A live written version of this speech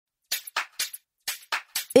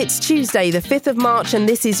It's Tuesday, the 5th of March, and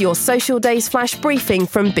this is your Social Days flash briefing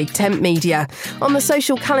from Big Tent Media. On the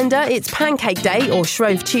social calendar, it's Pancake Day, or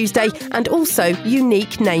Shrove Tuesday, and also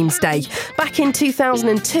Unique Names Day. Back in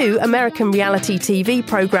 2002, American reality TV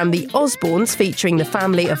programme The Osbournes, featuring the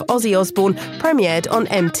family of Ozzy Osbourne, premiered on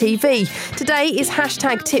MTV. Today is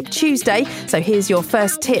hashtag Tip Tuesday, so here's your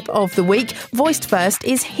first tip of the week. Voiced First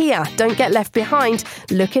is here. Don't get left behind.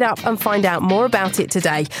 Look it up and find out more about it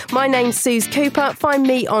today. My name's Suze Cooper. Find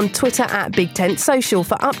me on Twitter at Big Tent Social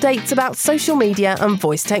for updates about social media and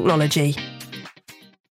voice technology.